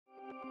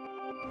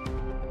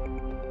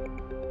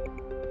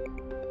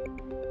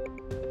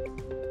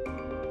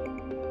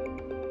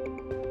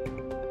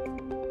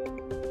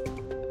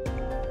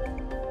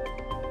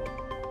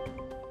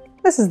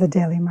This is the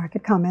Daily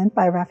Market Comment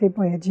by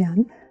Buoyed.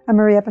 I'm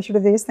Maria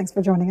Pashurudis. Thanks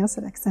for joining us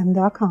at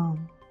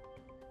XM.com.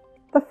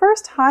 The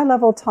first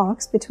high-level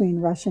talks between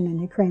Russian and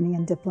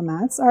Ukrainian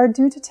diplomats are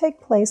due to take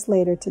place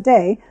later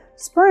today,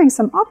 spurring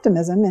some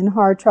optimism in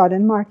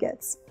hard-trodden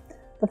markets.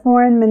 The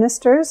foreign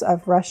ministers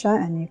of Russia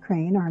and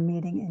Ukraine are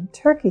meeting in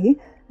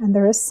Turkey, and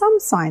there is some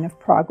sign of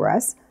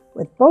progress,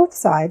 with both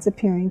sides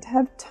appearing to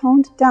have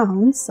toned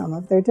down some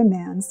of their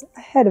demands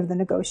ahead of the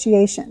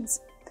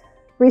negotiations.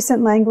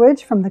 Recent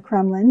language from the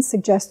Kremlin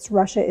suggests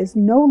Russia is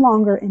no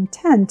longer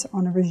intent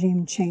on a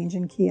regime change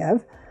in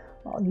Kiev,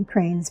 while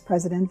Ukraine's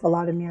President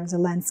Volodymyr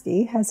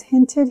Zelensky has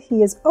hinted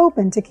he is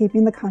open to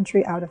keeping the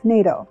country out of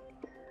NATO.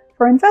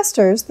 For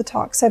investors, the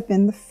talks have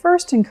been the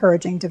first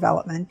encouraging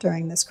development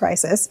during this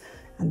crisis,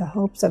 and the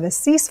hopes of a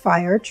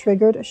ceasefire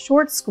triggered a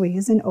short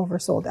squeeze in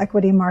oversold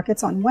equity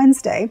markets on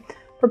Wednesday,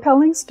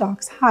 propelling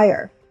stocks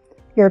higher.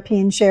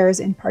 European shares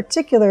in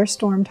particular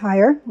stormed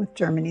higher, with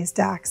Germany's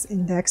DAX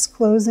index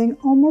closing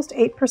almost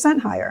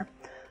 8% higher.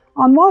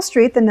 On Wall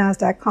Street, the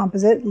Nasdaq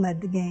Composite led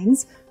the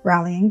gains,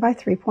 rallying by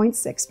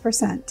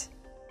 3.6%.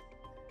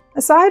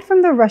 Aside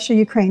from the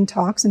Russia-Ukraine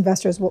talks,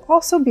 investors will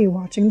also be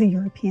watching the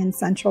European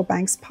Central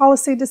Bank's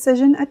policy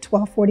decision at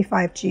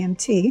 12:45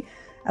 GMT,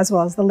 as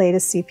well as the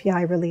latest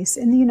CPI release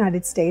in the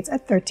United States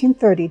at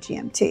 13:30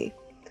 GMT.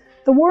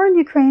 The war in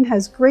Ukraine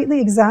has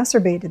greatly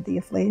exacerbated the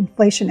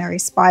inflationary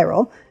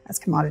spiral, as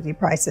commodity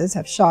prices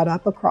have shot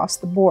up across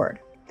the board.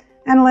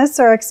 Analysts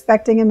are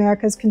expecting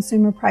America's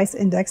Consumer Price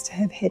Index to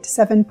have hit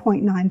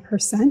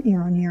 7.9%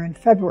 year-on-year in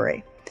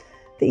February.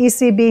 The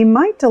ECB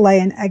might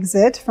delay an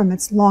exit from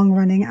its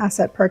long-running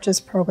asset purchase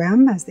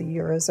program, as the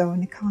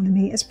Eurozone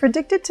economy is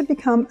predicted to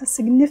become a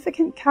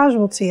significant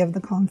casualty of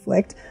the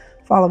conflict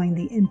following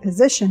the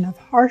imposition of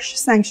harsh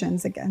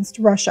sanctions against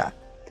Russia.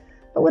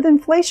 But with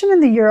inflation in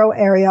the euro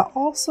area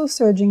also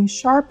surging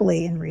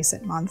sharply in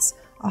recent months,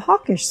 a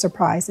hawkish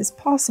surprise is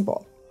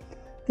possible.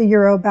 The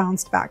euro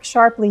bounced back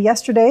sharply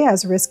yesterday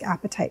as risk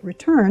appetite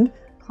returned,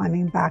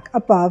 climbing back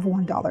above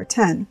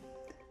 $1.10.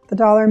 The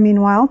dollar,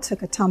 meanwhile,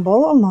 took a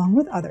tumble along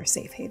with other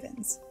safe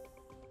havens.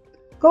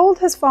 Gold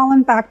has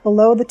fallen back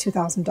below the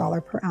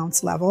 $2,000 per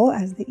ounce level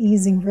as the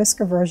easing risk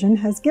aversion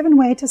has given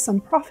way to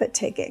some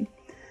profit-taking.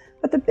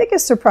 But the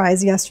biggest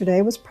surprise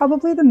yesterday was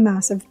probably the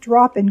massive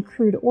drop in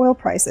crude oil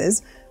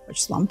prices,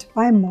 which slumped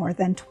by more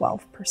than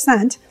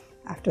 12%,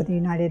 after the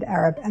United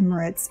Arab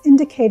Emirates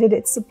indicated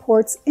it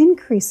supports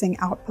increasing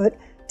output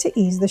to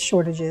ease the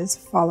shortages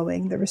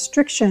following the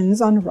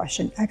restrictions on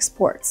Russian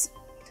exports.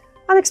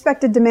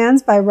 Unexpected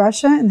demands by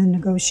Russia in the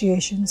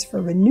negotiations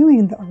for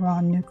renewing the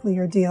Iran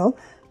nuclear deal,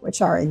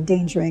 which are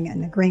endangering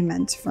an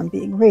agreement from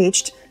being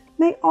reached,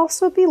 may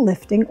also be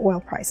lifting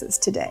oil prices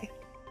today.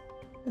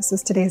 This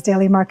is today's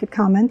Daily Market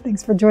Comment.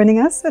 Thanks for joining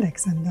us at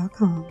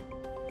XM.com.